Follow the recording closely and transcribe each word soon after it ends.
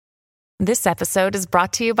This episode is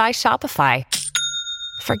brought to you by Shopify.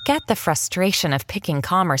 Forget the frustration of picking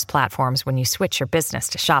commerce platforms when you switch your business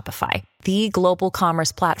to Shopify, the global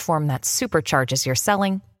commerce platform that supercharges your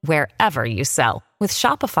selling wherever you sell. With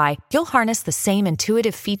Shopify, you'll harness the same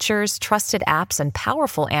intuitive features, trusted apps, and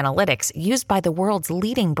powerful analytics used by the world's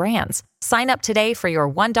leading brands. Sign up today for your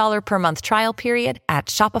 $1 per month trial period at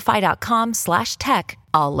shopify.com/tech,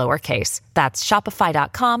 all lowercase. That's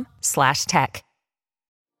shopify.com/tech.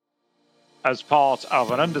 As part of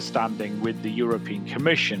an understanding with the European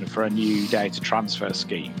Commission for a new data transfer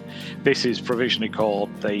scheme. This is provisionally called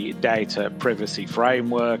the Data Privacy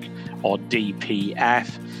Framework, or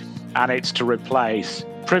DPF, and it's to replace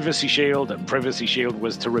Privacy Shield, and Privacy Shield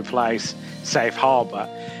was to replace Safe Harbor.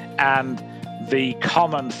 And the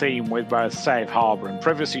common theme with both Safe Harbor and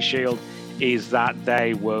Privacy Shield is that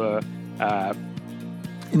they were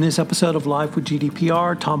In this episode of Life with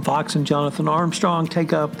GDPR, Tom Fox and Jonathan Armstrong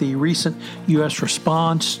take up the recent U.S.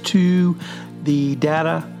 response to the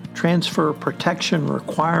data transfer protection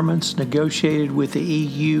requirements negotiated with the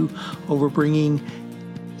EU over bringing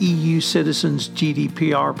EU citizens'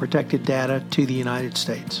 GDPR-protected data to the United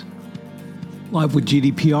States. Live with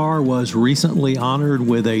GDPR was recently honored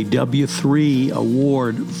with a W3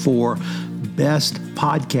 award for Best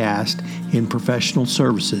Podcast in Professional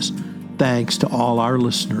Services. Thanks to all our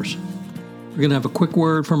listeners. We're going to have a quick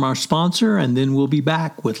word from our sponsor, and then we'll be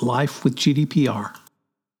back with Life with GDPR.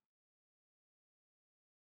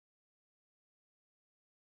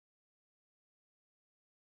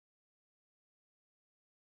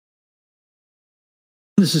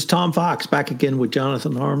 This is Tom Fox back again with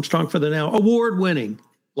Jonathan Armstrong for the now award-winning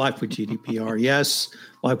Life with GDPR. Yes,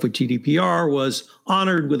 Life with GDPR was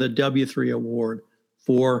honored with a W3 award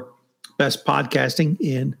for Best Podcasting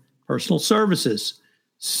in Personal Services.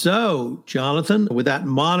 So, Jonathan, with that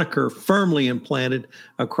moniker firmly implanted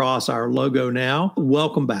across our logo now,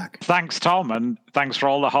 welcome back. Thanks, Tom, and thanks for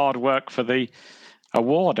all the hard work for the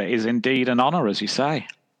award. It is indeed an honor, as you say.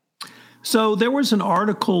 So there was an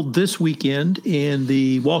article this weekend in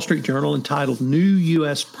the Wall Street Journal entitled New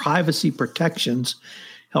U.S. Privacy Protections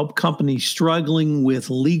Help Companies Struggling with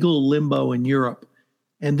Legal Limbo in Europe.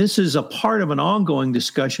 And this is a part of an ongoing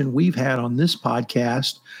discussion we've had on this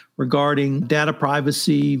podcast regarding data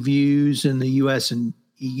privacy views in the U.S. and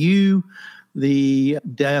EU, the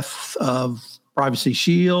death of Privacy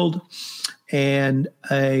Shield, and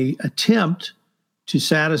an attempt to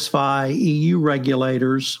satisfy EU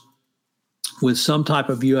regulators with some type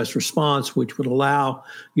of U.S. response, which would allow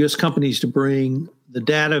U.S. companies to bring the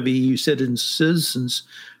data of EU citizens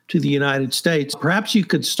to the United States. Perhaps you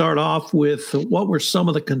could start off with what were some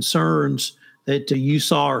of the concerns that you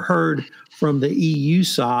saw or heard from the EU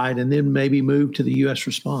side, and then maybe move to the U.S.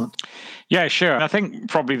 response. Yeah, sure. I think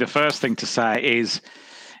probably the first thing to say is,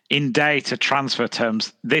 in data transfer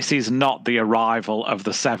terms, this is not the arrival of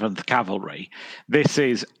the 7th Cavalry. This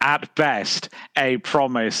is, at best, a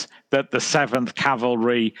promise that the 7th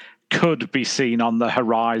Cavalry could be seen on the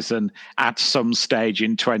horizon at some stage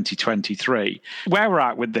in 2023. Where we're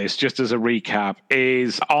at with this, just as a recap,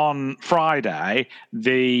 is on Friday,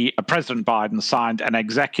 President Biden signed an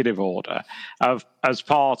executive order as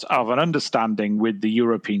part of an understanding with the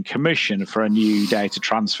European Commission for a new data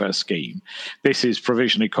transfer scheme. This is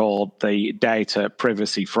provisionally called the Data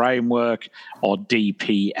Privacy Framework, or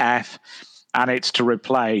DPF, and it's to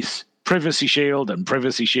replace Privacy Shield, and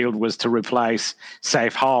Privacy Shield was to replace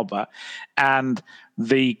Safe Harbor. And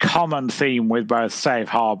the common theme with both Safe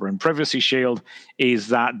Harbor and Privacy Shield is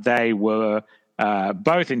that they were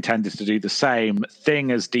both intended to do the same thing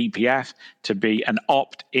as DPF, to be an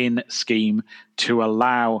opt-in scheme to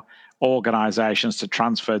allow organizations to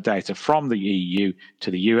transfer data from the EU to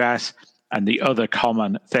the US. And the other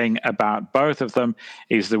common thing about both of them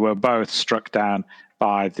is they were both struck down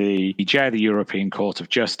by the EJ, the European Court of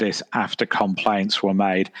Justice, after complaints were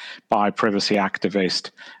made by privacy activist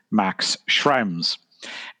Max Schrems.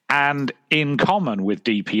 And in common with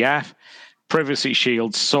DPF, Privacy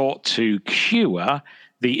Shield sought to cure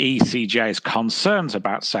the ECJ's concerns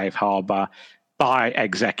about Safe Harbor by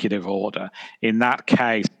executive order. In that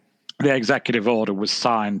case, the executive order was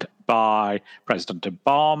signed by President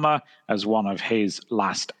Obama as one of his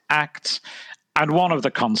last acts. And one of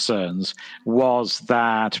the concerns was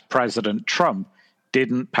that President Trump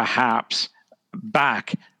didn't perhaps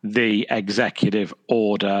back the executive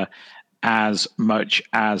order as much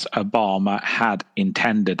as Obama had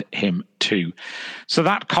intended him to. So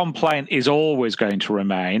that complaint is always going to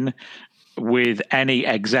remain with any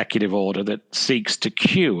executive order that seeks to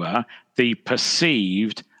cure the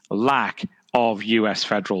perceived lack of US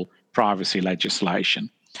federal privacy legislation.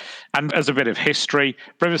 And as a bit of history,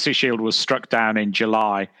 Privacy Shield was struck down in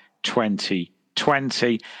July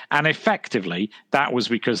 2020, and effectively that was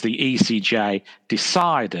because the ECJ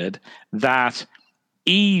decided that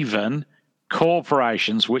even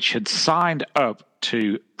corporations which had signed up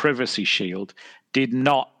to Privacy Shield did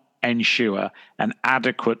not ensure an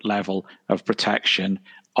adequate level of protection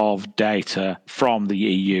of data from the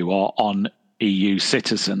EU or on EU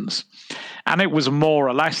citizens. And it was more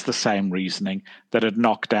or less the same reasoning that had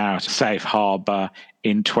knocked out Safe Harbor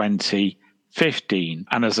in 2015.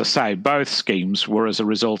 And as I say, both schemes were as a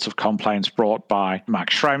result of complaints brought by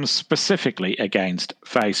Max Schrems specifically against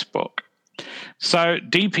Facebook. So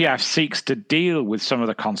DPF seeks to deal with some of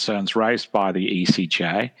the concerns raised by the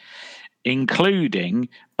ECJ, including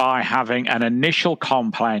by having an initial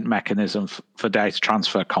complaint mechanism for data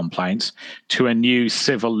transfer complaints to a new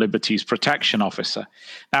Civil Liberties Protection Officer.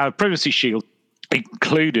 Now, Privacy Shield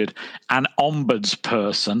included an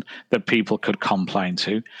ombudsperson that people could complain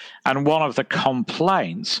to, and one of the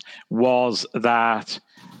complaints was that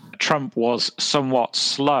Trump was somewhat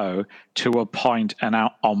slow to appoint an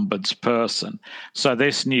ombudsperson. So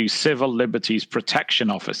this new Civil Liberties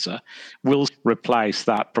Protection Officer will replace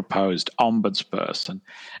that proposed ombudsperson.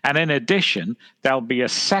 And in addition, there'll be a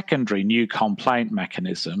secondary new complaint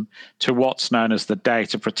mechanism to what's known as the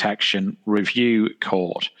Data Protection Review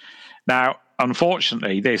Court. Now,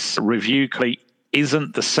 unfortunately, this review court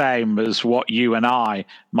isn't the same as what you and I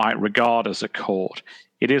might regard as a court.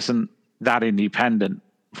 It isn't that independent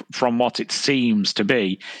from what it seems to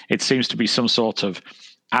be. It seems to be some sort of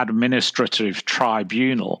administrative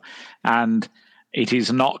tribunal, and it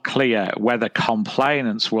is not clear whether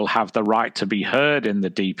complainants will have the right to be heard in the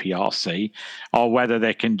DPRC or whether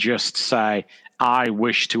they can just say, I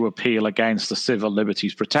wish to appeal against the Civil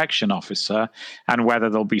Liberties Protection Officer, and whether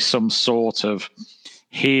there'll be some sort of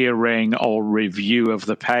hearing or review of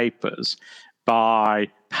the papers by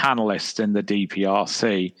panelists in the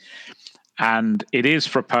DPRC. And it is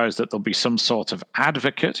proposed that there'll be some sort of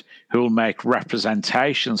advocate who will make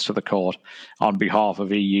representations to the court on behalf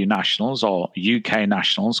of EU nationals or UK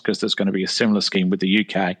nationals, because there's going to be a similar scheme with the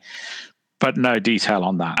UK, but no detail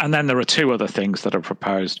on that. And then there are two other things that are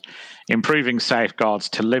proposed. Improving safeguards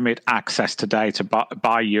to limit access to data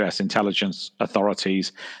by US intelligence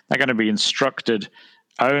authorities. They're going to be instructed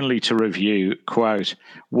only to review, quote,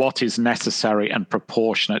 what is necessary and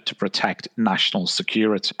proportionate to protect national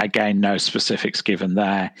security. Again, no specifics given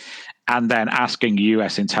there. And then asking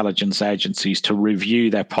US intelligence agencies to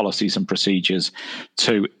review their policies and procedures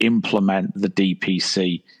to implement the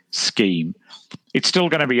DPC scheme. It's still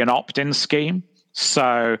going to be an opt-in scheme,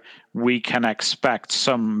 so we can expect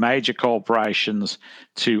some major corporations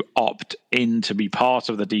to opt in to be part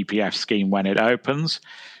of the DPF scheme when it opens.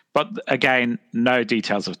 But again, no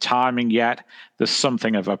details of timing yet. There's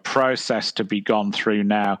something of a process to be gone through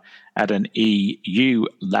now at an EU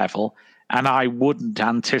level. And I wouldn't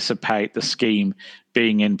anticipate the scheme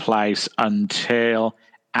being in place until,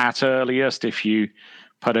 at earliest, if you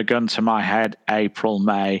put a gun to my head, April,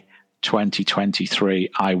 May 2023,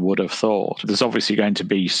 I would have thought. There's obviously going to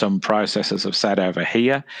be some process, as I've said, over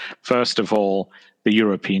here. First of all, the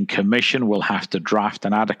European Commission will have to draft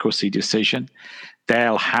an adequacy decision.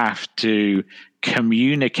 They'll have to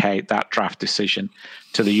communicate that draft decision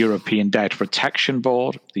to the European Data Protection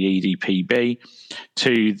Board, the EDPB,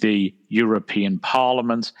 to the European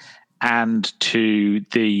Parliament, and to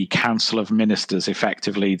the Council of Ministers,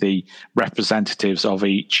 effectively the representatives of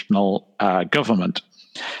each government.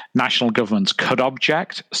 National governments could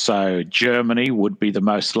object, so Germany would be the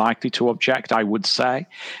most likely to object, I would say.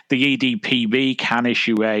 The EDPB can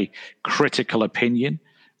issue a critical opinion,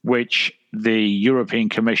 which the European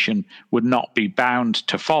Commission would not be bound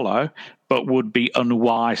to follow, but would be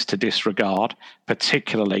unwise to disregard,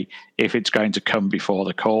 particularly if it's going to come before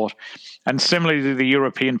the court. And similarly, the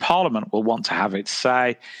European Parliament will want to have its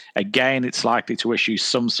say. Again, it's likely to issue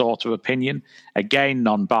some sort of opinion, again,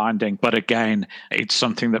 non-binding, but again, it's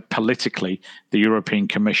something that politically the European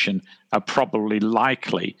Commission are probably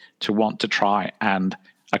likely to want to try and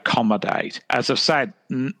accommodate. As I've said,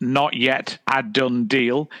 not yet a done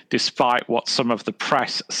deal, despite what some of the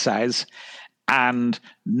press says, and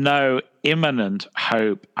no imminent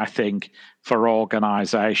hope, I think, for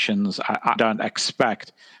organizations. I don't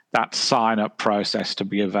expect that sign-up process to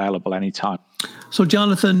be available anytime. So,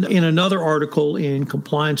 Jonathan, in another article in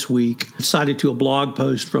Compliance Week, cited to a blog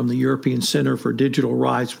post from the European Center for Digital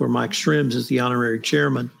Rights, where Mike Schrems is the honorary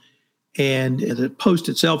chairman, and the post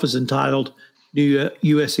itself is entitled New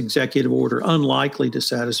U.S. Executive Order Unlikely to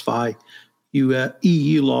Satisfy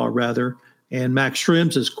EU Law, and Max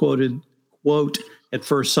Schrems is quoted, quote, at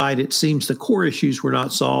first sight, it seems the core issues were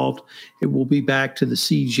not solved. It will be back to the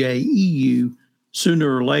CJEU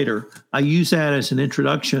sooner or later. I use that as an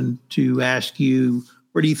introduction to ask you,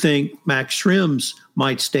 where do you think Max Schrems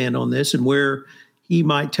might stand on this and where he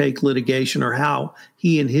might take litigation or how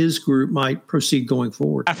he and his group might proceed going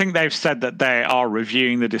forward? I think they've said that they are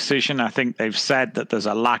reviewing the decision. I think they've said that there's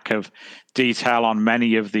a lack of detail on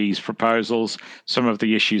many of these proposals. Some of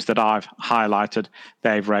the issues that I've highlighted,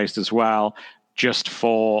 they've raised as well. Just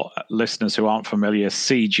for listeners who aren't familiar,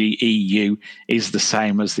 CJEU is the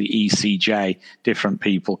same as the ECJ. Different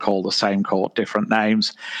people call the same court different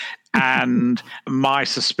names. And my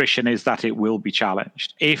suspicion is that it will be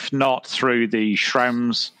challenged. If not through the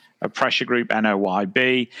Schrems pressure group,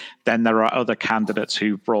 NOYB, then there are other candidates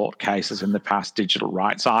who've brought cases in the past. Digital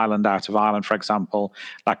Rights Ireland out of Ireland, for example,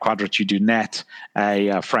 La Quadrature du Net,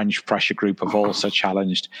 a French pressure group, have also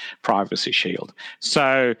challenged Privacy Shield.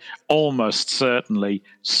 So almost certainly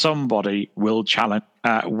somebody will challenge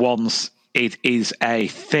once it is a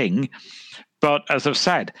thing. But as I've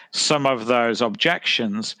said, some of those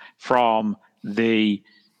objections from the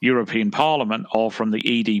European Parliament or from the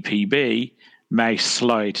EDPB may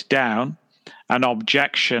slow it down. An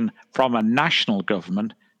objection from a national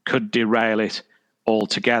government could derail it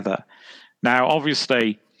altogether. Now,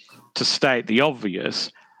 obviously, to state the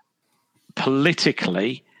obvious,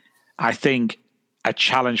 politically, I think a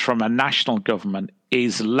challenge from a national government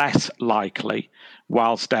is less likely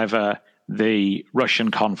whilst ever the Russian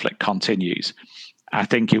conflict continues. I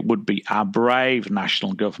think it would be a brave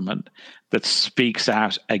national government that speaks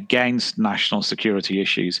out against national security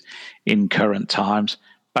issues in current times.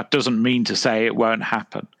 That doesn't mean to say it won't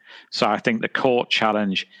happen. So I think the court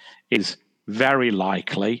challenge is very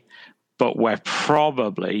likely, but we're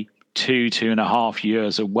probably 2.5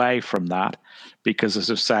 years away from that because, as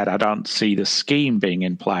I've said, I don't see the scheme being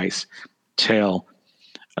in place till,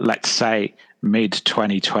 let's say,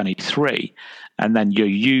 mid-2023, and then you're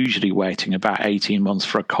usually waiting about 18 months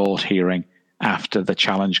for a court hearing after the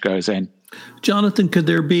challenge goes in. Jonathan, could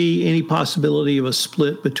there be any possibility of a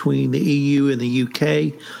split between the EU and the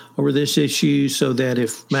UK over this issue so that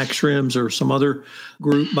if Max Schrems or some other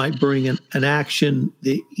group might bring an action,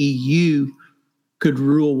 the EU could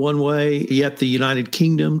rule one way, yet the United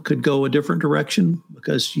Kingdom could go a different direction?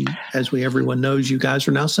 Because, everyone knows, you guys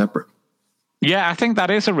are now separate. Yeah, I think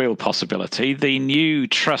that is a real possibility. The new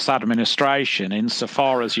Truss administration,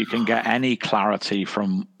 insofar as you can get any clarity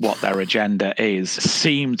from what their agenda is,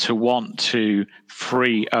 seem to want to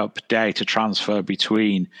free up data transfer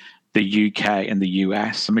between the UK and the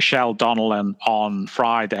US. Michelle Donnellan on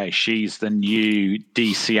Friday, she's the new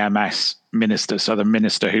DCMS minister, so the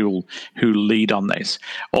minister who lead on this,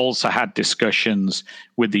 also had discussions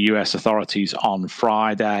with the US authorities on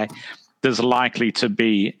Friday. There's likely to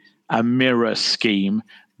be a mirror scheme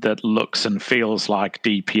that looks and feels like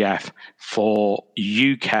DPF for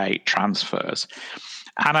UK transfers.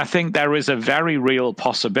 And I think there is a very real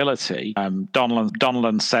possibility.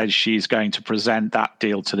 Donnellan says she's going to present that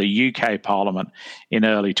deal to the UK Parliament in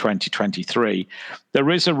early 2023. There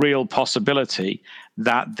is a real possibility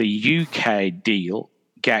that the UK deal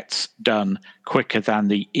gets done quicker than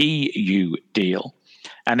the EU deal.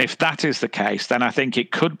 And if that is the case, then I think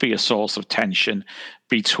it could be a source of tension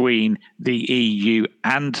between the EU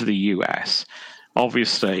and the US.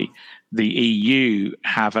 Obviously, the EU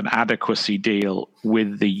have an adequacy deal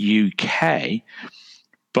with the UK,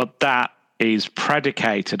 but that is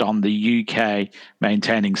predicated on the UK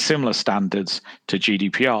maintaining similar standards to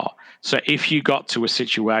GDPR. So if you got to a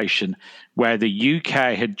situation where the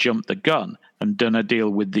UK had jumped the gun and done a deal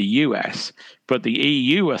with the US, but the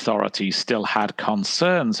EU authorities still had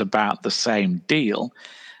concerns about the same deal,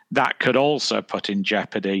 that could also put in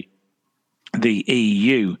jeopardy the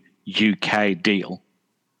EU-UK deal,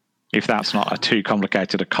 if that's not a too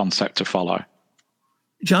complicated a concept to follow.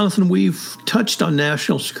 Jonathan, we've touched on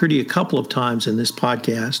national security a couple of times in this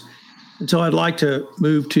podcast, and so I'd like to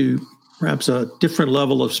move to perhaps a different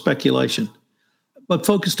level of speculation, but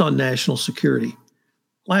focused on national security.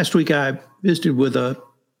 Last week, I visited with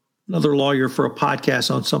another lawyer for a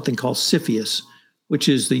podcast on something called CFIUS, which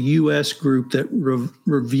is the U.S. group that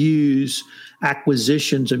reviews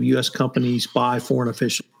acquisitions of U.S. companies by foreign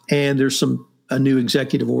officials. And there's a new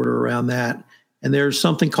executive order around that. And there's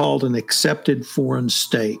something called an accepted foreign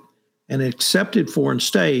state. An accepted foreign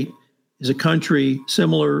state is a country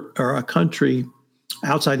a country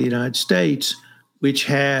outside the United States which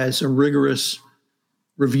has a rigorous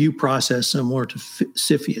review process similar to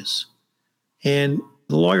CFIUS. And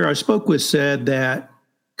the lawyer I spoke with said that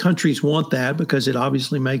countries want that because it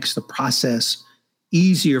obviously makes the process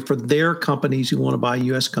easier for their companies who want to buy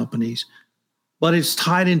U.S. companies. but it's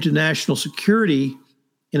tied into national security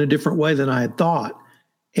in a different way than I had thought.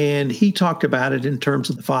 And he talked about it in terms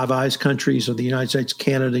of the Five Eyes countries of the United States,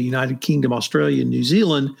 Canada, United Kingdom, Australia, and New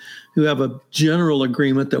Zealand, who have a general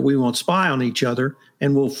agreement that we won't spy on each other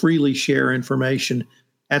and will freely share information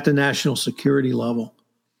at the national security level.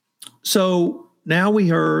 So now we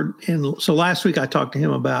heard, and so last week I talked to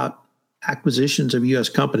him about acquisitions of U.S.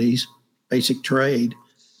 companies, basic trade,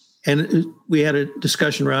 and we had a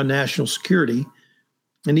discussion around national security.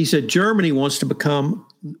 And he said Germany wants to become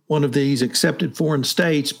one of these accepted foreign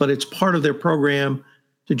states, but it's part of their program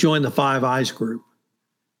to join the Five Eyes group.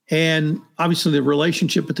 And obviously the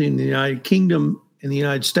relationship between the United Kingdom and the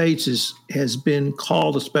United States has been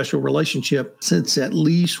called a special relationship since at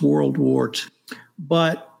least World War II.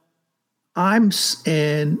 But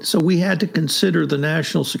so we had to consider the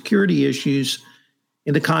national security issues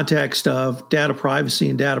in the context of data privacy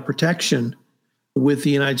and data protection with the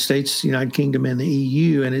United States, the United Kingdom, and the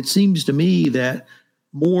EU. And it seems to me that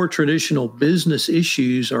more traditional business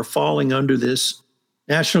issues are falling under this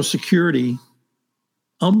national security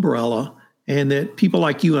umbrella, and that people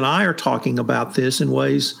like you and I are talking about this in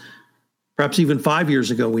ways perhaps even 5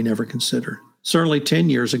 years ago we never considered. Certainly 10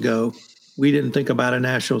 years ago, we didn't think about a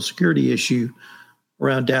national security issue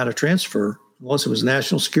around data transfer unless it was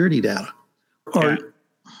national security data. Or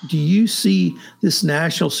do you see this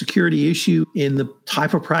national security issue in the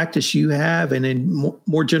type of practice you have and in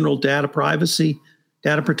more general data privacy,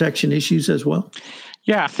 data protection issues as well?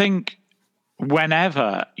 Yeah, I think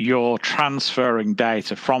whenever you're transferring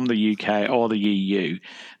data from the UK or the EU,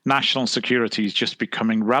 national security is just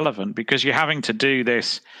becoming relevant because you're having to do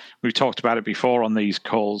this. We've talked about it before on these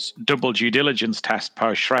calls, double due diligence test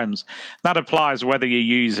post-Schrems. That applies whether you're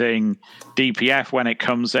using DPF when it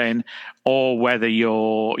comes in or whether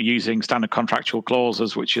you're using standard contractual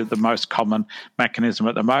clauses, which are the most common mechanism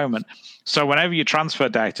at the moment. So whenever you transfer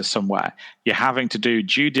data somewhere, you're having to do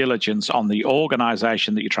due diligence on the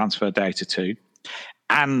organization that you transfer data to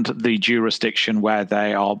and the jurisdiction where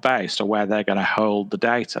they are based or where they're going to hold the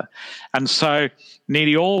data. And so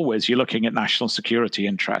nearly always you're looking at national security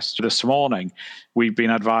interests. This morning, we've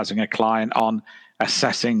been advising a client on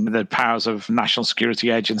assessing the powers of national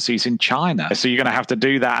security agencies in China. So you're going to have to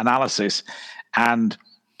do that analysis and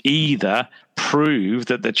either prove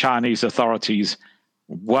that the Chinese authorities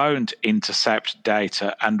won't intercept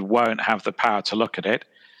data and won't have the power to look at it,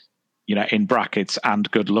 in brackets,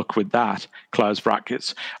 and good luck with that, close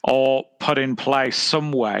brackets, or put in place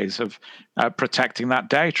some ways of protecting that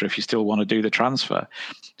data if you still want to do the transfer.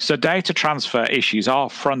 So data transfer issues are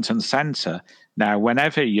front and center now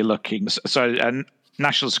whenever you're looking. So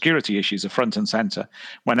national security issues are front and center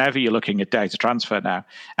whenever you're looking at data transfer now.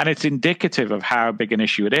 And it's indicative of how big an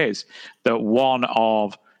issue it is that one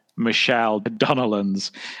of Michelle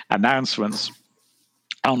Donnellan's announcements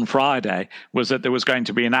on Friday was that there was going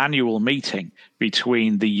to be an annual meeting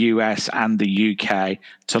between the US and the UK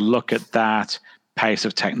to look at that pace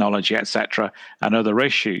of technology, etc., and other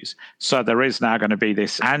issues. So there is now going to be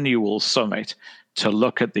this annual summit to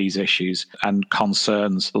look at these issues and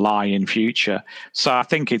concerns lie in future. So I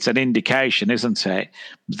think it's an indication, isn't it,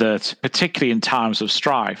 that particularly in times of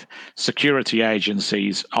strife, security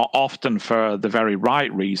agencies are often, for the very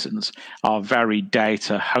right reasons, are very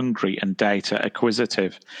data hungry and data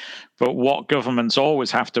acquisitive. But what governments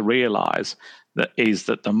always have to realize is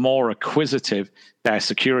that the more acquisitive their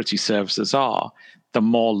security services are, the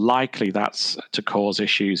more likely that's to cause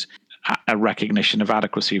issues, a recognition of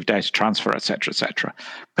adequacy of data transfer, et cetera,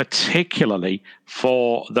 particularly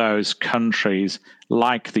for those countries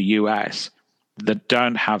like the US that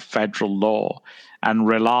don't have federal law and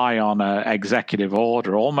rely on an executive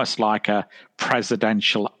order, almost like a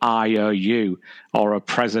presidential IOU or a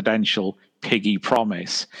presidential piggy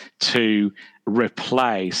promise to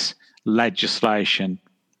replace legislation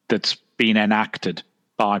that's been enacted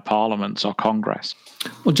by parliaments or Congress.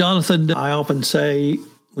 Well, Jonathan, I often say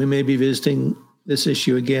we may be visiting this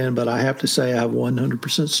issue again, but I have to say I have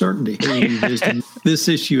 100% certainty we'll be visiting this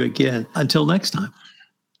issue again. Until next time.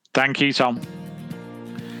 Thank you, Tom.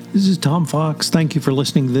 This is Tom Fox. Thank you for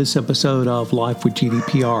listening to this episode of Life with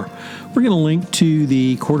GDPR. We're going to link to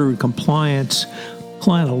the quarterly compliance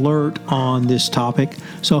client alert on this topic,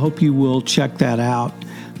 so I hope you will check that out.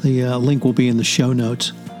 The link will be in the show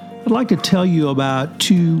notes. I'd like to tell you about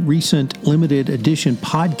two recent limited edition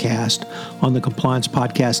podcasts on the Compliance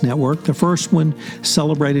Podcast Network. The first one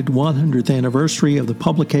celebrated 100th anniversary of the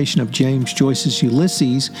publication of James Joyce's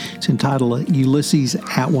Ulysses. It's entitled Ulysses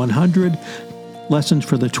at 100, Lessons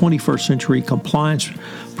for the 21st Century Compliance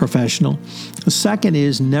Professional. The second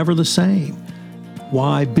is Never the Same,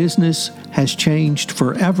 Why Business Has Changed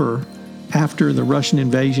Forever after the Russian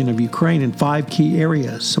invasion of Ukraine in 5 key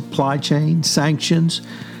areas: supply chain, sanctions,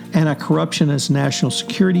 anti-corruption as a national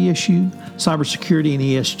security issue, cybersecurity, and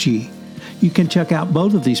ESG. You can check out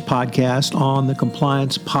both of these podcasts on the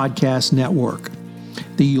Compliance Podcast Network.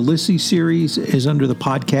 The Ulysses series is under the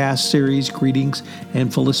podcast series Greetings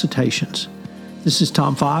and Felicitations. This is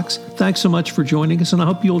Tom Fox. Thanks so much for joining us, and I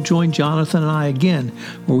hope you'll join Jonathan and I again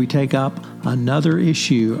where we take up another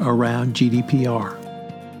issue around GDPR.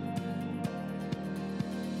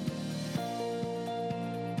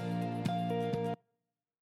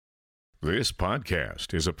 This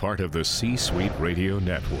podcast is a part of the C-Suite Radio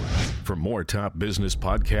Network. For more top business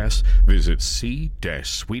podcasts, visit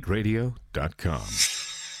c-suiteradio.com.